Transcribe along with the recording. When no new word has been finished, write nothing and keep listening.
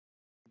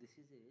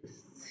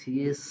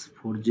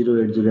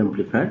cs4080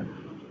 amplifier,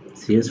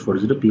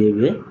 cs40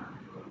 Peavey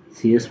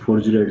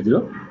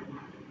cs4080.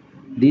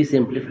 This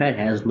amplifier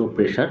has no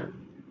pressure,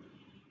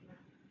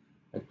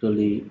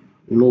 actually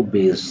no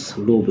bass,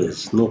 low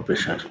bass, no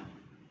pressure.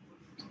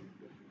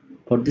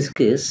 For this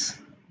case,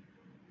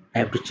 I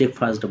have to check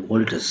first the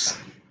voltage.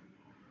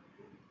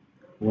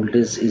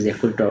 Voltage is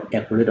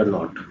accurate or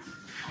not.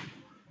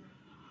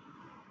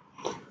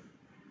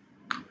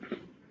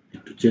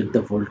 To check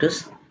the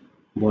voltage,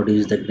 body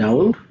is the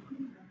ground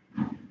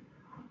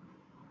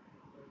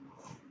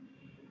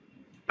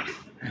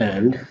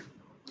and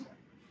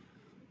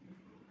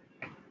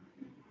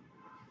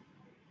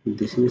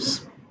this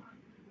is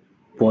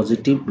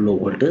positive low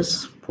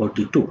voltage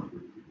 42.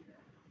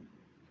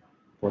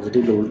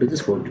 Positive low voltage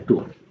is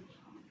 42.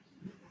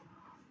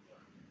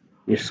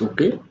 It's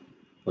okay.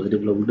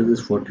 Positive low voltage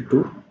is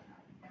 42.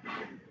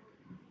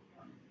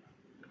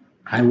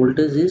 High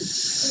voltage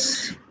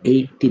is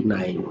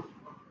 89.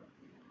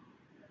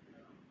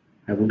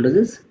 High voltage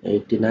is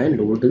 89.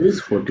 Low voltage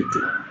is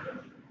 42.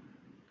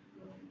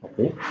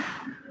 Okay.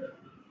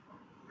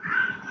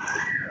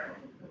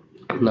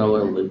 Now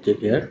I'm going to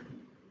check here.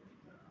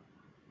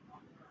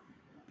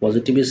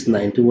 Positive is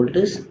 90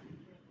 voltage.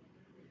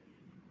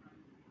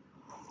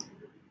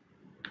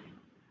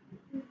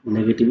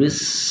 Negative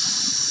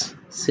is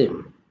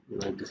same,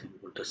 96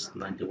 voltage,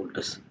 90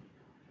 voltage,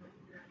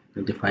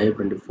 95,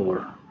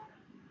 24.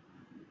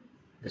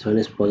 This one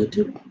is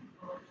positive,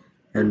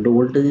 and low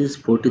voltage is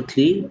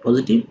 43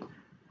 positive,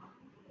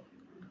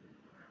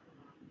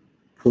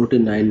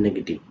 49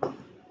 negative.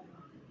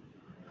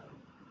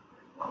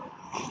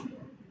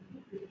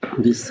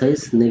 This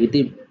size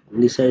negative,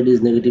 this side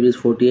is negative is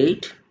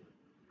 48,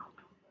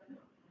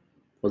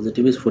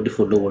 positive is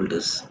 44 low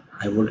voltage.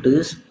 High voltage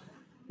is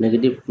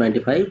negative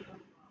 95,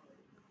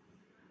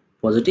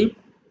 positive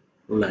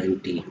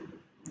 90.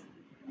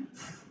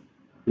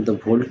 The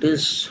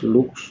voltage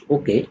looks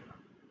okay,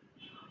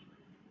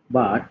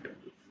 but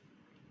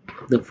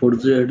the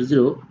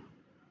 4080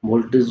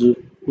 voltage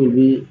will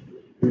be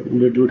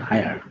little bit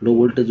higher. Low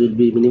voltage will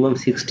be minimum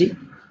 60,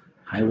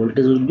 high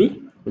voltage will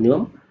be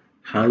minimum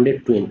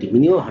 120,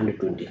 minimum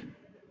 120.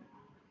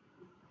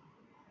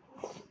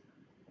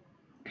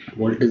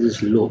 Voltage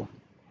is low.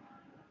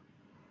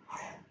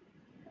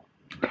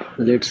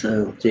 Let's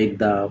check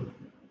the,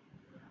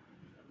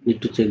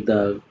 need to check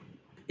the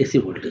AC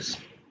voltage.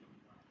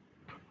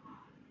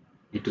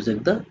 Need to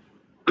check the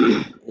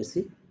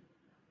AC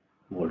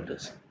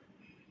voltage.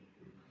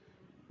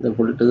 The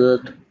voltage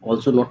is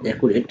also not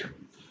accurate.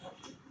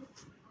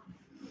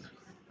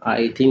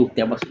 I think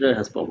capacitor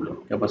has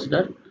problem.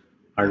 Capacitor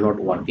are not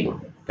working.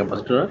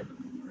 Capacitor are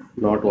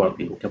not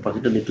working.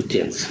 Capacitor need to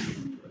change.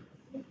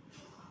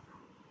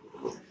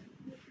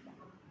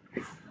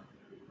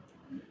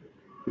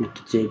 Need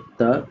to check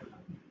the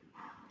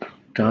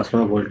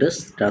transformer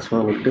voltage.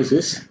 Transformer voltage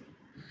is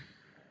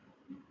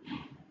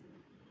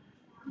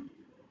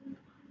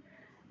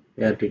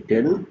at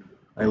 10.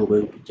 I am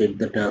going to check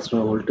the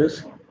transformer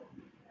voltage.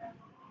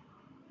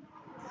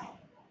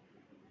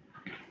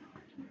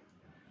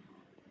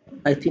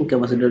 I think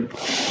capacitor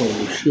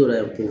problem. Sure, I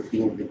am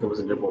thinking the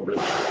capacitor problem.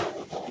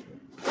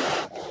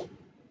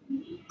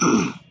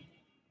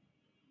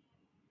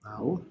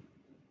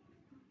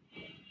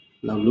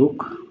 Now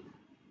look,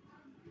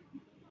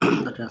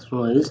 the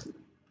transformer is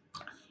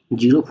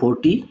 0,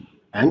 40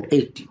 and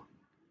 80.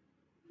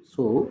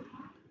 So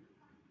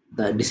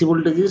the DC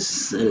voltage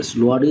is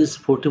lower is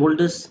 40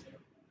 voltage,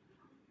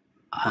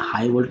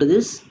 high voltage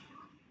is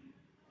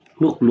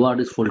lower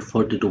is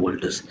 42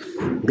 voltage.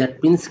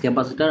 That means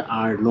capacitor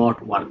are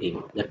not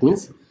working. That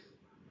means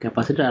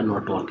capacitor are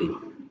not working.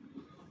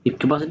 If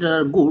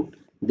capacitor are good,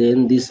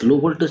 then this low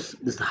voltage,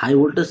 this high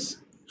voltage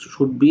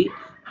should be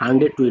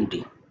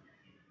 120,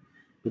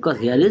 because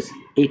here is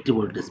 80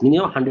 voltage,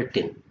 minimum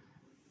 110,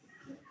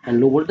 and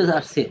low voltage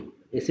are same.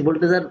 AC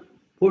voltage are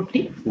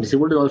 40, DC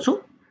voltage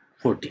also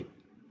 40.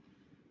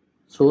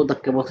 So the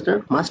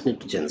capacitor must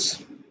need to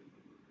change.